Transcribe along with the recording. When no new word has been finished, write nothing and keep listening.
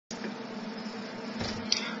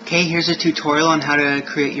Okay, here's a tutorial on how to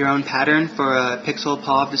create your own pattern for a pixel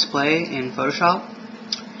POV display in Photoshop.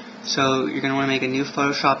 So you're going to want to make a new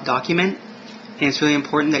Photoshop document, and it's really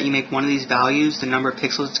important that you make one of these values the number of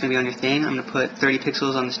pixels that's going to be on your thing. I'm going to put 30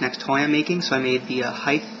 pixels on this next toy I'm making, so I made the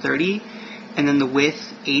height 30 and then the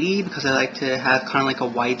width 80 because I like to have kind of like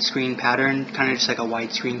a widescreen pattern, kind of just like a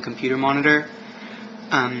widescreen computer monitor.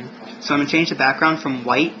 So I'm going to change the background from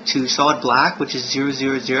white to solid black, which is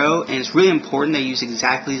 000, and it's really important that you use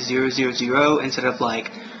exactly 000 instead of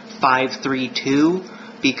like 532,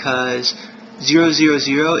 because 000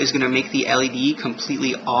 is going to make the LED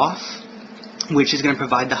completely off, which is going to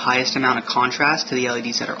provide the highest amount of contrast to the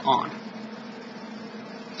LEDs that are on.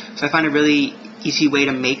 So I find a really easy way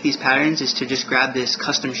to make these patterns is to just grab this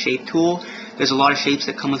custom shape tool. There's a lot of shapes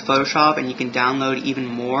that come with Photoshop, and you can download even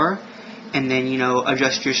more, and then, you know,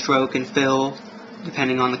 adjust your stroke and fill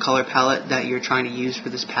depending on the color palette that you're trying to use for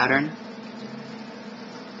this pattern.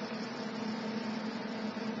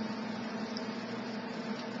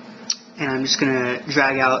 And I'm just going to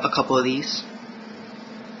drag out a couple of these.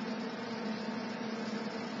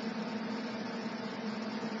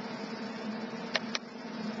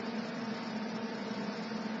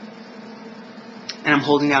 And I'm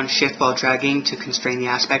holding down Shift while dragging to constrain the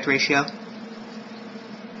aspect ratio.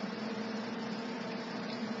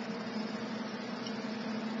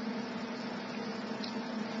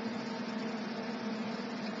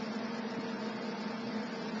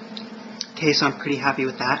 Okay, so I'm pretty happy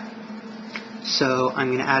with that. So I'm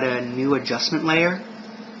going to add a new adjustment layer.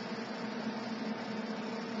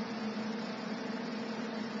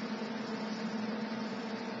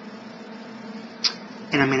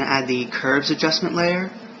 And I'm going to add the curves adjustment layer.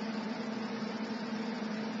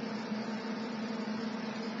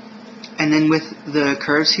 And then with the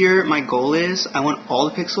curves here, my goal is I want all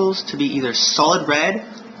the pixels to be either solid red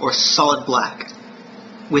or solid black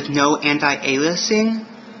with no anti-aliasing.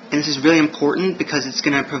 And this is really important because it's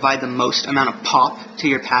going to provide the most amount of pop to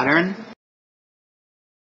your pattern.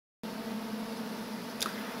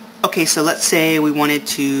 Okay, so let's say we wanted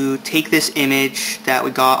to take this image that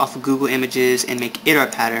we got off of Google Images and make it our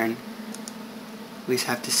pattern. We just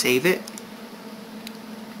have to save it.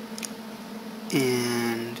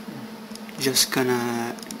 And just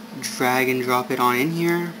gonna drag and drop it on in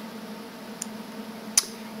here.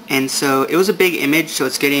 And so it was a big image, so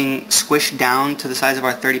it's getting squished down to the size of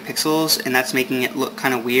our 30 pixels, and that's making it look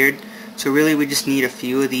kind of weird. So really we just need a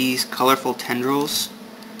few of these colorful tendrils.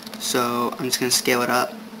 So I'm just going to scale it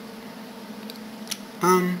up.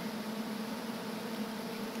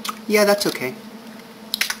 Yeah, that's okay.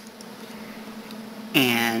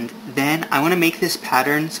 And then I want to make this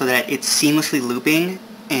pattern so that it's seamlessly looping,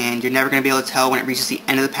 and you're never going to be able to tell when it reaches the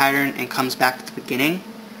end of the pattern and comes back to the beginning.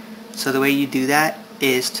 So the way you do that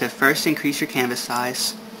is to first increase your canvas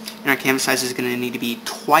size, and our canvas size is going to need to be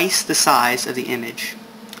twice the size of the image.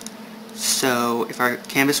 So if our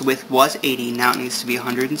canvas width was 80, now it needs to be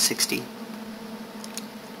 160.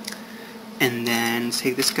 And then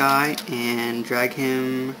take this guy and drag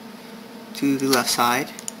him to the left side,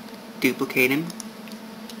 duplicate him,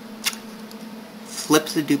 flip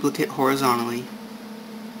the duplicate horizontally,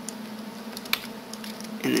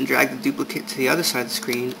 and then drag the duplicate to the other side of the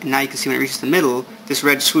screen, and now you can see when it reaches the middle, this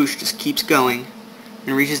red swoosh just keeps going,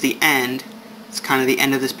 and reaches the end. It's kind of the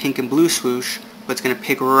end of this pink and blue swoosh, but it's going to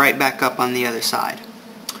pick right back up on the other side.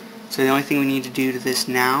 So the only thing we need to do to this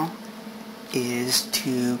now is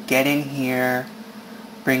to get in here,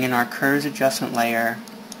 bring in our curves adjustment layer,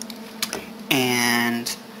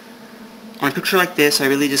 and on a picture like this, I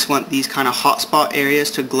really just want these kind of hotspot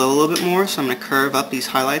areas to glow a little bit more, so I'm going to curve up these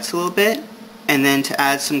highlights a little bit. And then to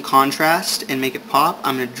add some contrast and make it pop,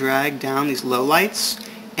 I'm going to drag down these low lights,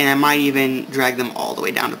 and I might even drag them all the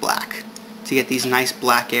way down to black to get these nice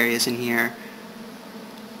black areas in here.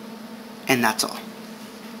 And that's all.